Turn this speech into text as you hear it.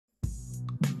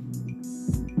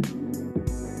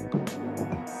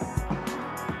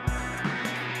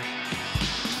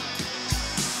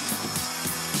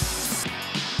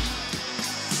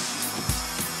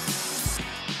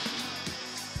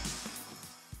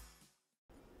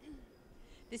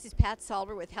This is Pat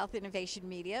Salber with Health Innovation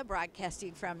Media,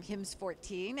 broadcasting from HIMSS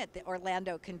 14 at the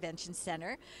Orlando Convention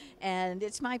Center. And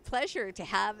it's my pleasure to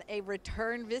have a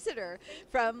return visitor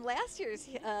from last year's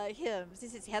HIMSS.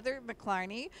 This is Heather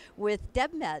McLarney with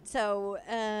DebMed. So,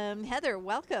 Heather,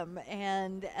 welcome.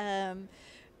 And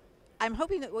I'm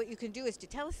hoping that what you can do is to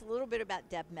tell us a little bit about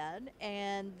DebMed,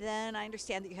 and then I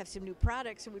understand that you have some new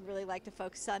products, and we'd really like to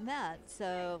focus on that.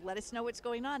 So let us know what's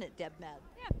going on at DebMed.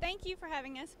 Yeah, thank you for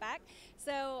having us back.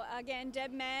 So again,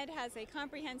 DebMed has a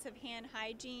comprehensive hand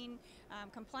hygiene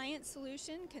compliance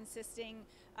solution consisting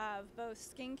of both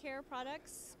skincare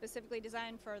products specifically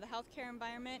designed for the healthcare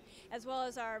environment, as well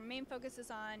as our main focus is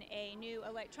on a new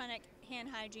electronic hand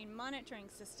hygiene monitoring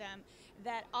system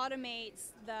that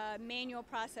automates the manual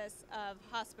process of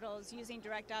hospitals using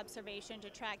direct observation to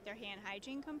track their hand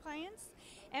hygiene compliance.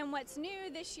 And what's new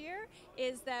this year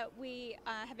is that we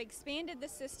have expanded the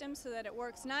system so that it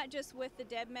works not just with the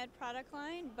DebMed product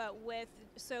line, but with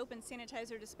soap and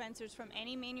sanitizer dispensers from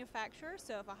any manufacturer.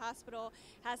 So if a hospital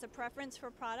has a preference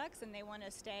for products and they want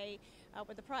to stay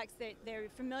with the products that they're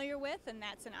familiar with, and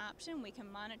that's an option, we can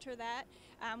monitor that.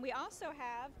 We also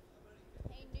have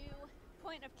a new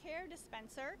point of care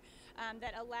dispenser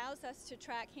that allows us to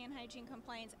track hand hygiene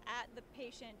compliance at the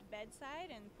patient bedside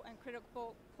and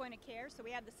critical point of care. So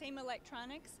we have the same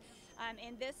electronics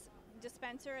in this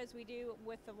dispenser as we do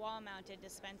with the wall-mounted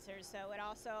dispensers. So it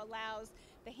also allows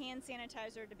the hand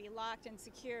sanitizer to be locked and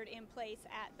secured in place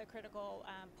at the critical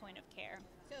point of care.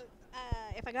 So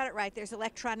if I got it right, there's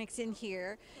electronics in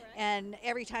here. Correct. And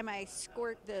every time I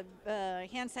squirt the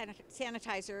hand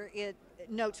sanitizer, it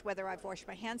notes whether I've washed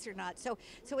my hands or not. So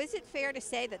is it fair to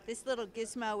say that this little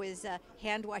gizmo is a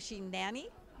hand-washing nanny?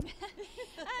 In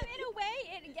a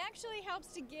way, it actually helps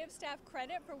to give staff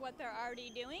credit for what they're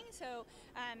already doing. So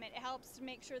it helps to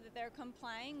make sure that they're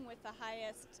complying with the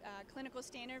highest clinical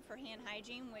standard for hand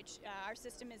hygiene, which our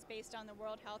system is based on the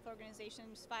World Health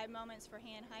Organization's 5 Moments for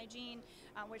Hand Hygiene,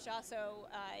 which also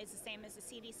is the same as the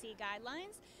CDC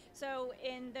guidelines. So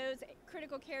in those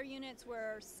critical care units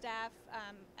where staff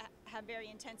have very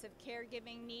intensive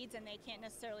caregiving needs and they can't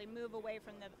necessarily move away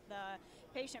from the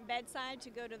patient bedside to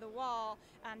go to the wall,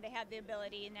 they have the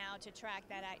ability now to track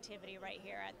that activity right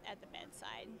here at the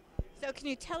bedside. So can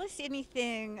you tell us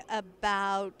anything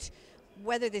about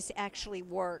whether this actually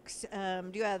works?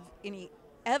 Do you have any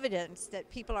evidence that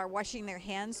people are washing their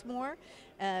hands more,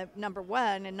 number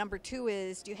one, and number two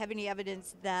is, do you have any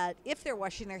evidence that if they're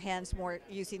washing their hands more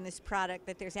using this product,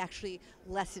 that there's actually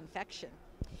less infection?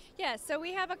 Yes, so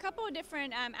we have a couple of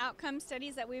different outcome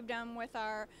studies that we've done with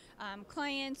our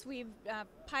clients. We've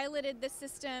piloted the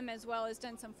system as well as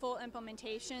done some full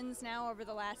implementations now over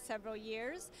the last several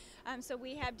years. So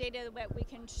we have data that we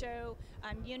can show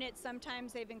units.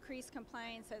 Sometimes they've increased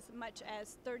compliance as much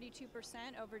as 32%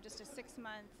 over just a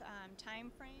 6-month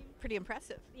time frame. Pretty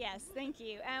impressive. Yes, thank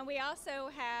you. And we also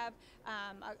have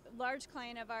a large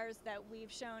client of ours that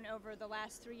we've shown over the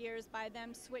last 3 years by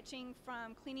them switching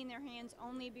from cleaning their hands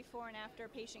only before and after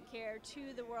patient care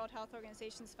to the World Health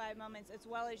Organization's 5 Moments, as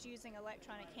well as using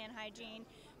electronic hand hygiene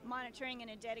monitoring in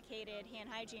a dedicated hand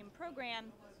hygiene program,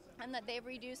 and that they've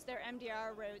reduced their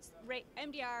MDRO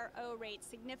rate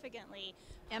significantly.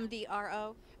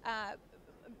 MDRO?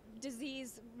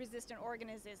 Disease-resistant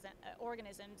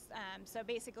organisms, so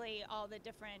basically all the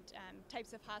different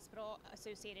types of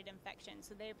hospital-associated infections.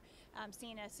 So they've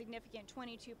seen a significant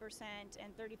 22%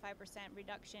 and 35%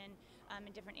 reduction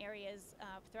in different areas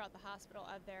throughout the hospital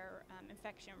of their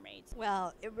infection rates.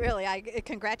 Well, I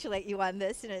congratulate you on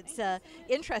this, and it's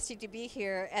interesting to be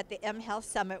here at the mHealth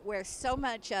Summit where so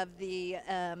much of the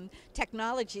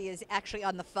technology is actually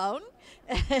on the phone,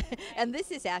 and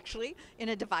this is actually in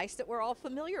a device that we're all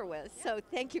familiar with. So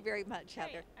thank you very much,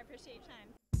 Heather. I appreciate your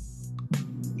time.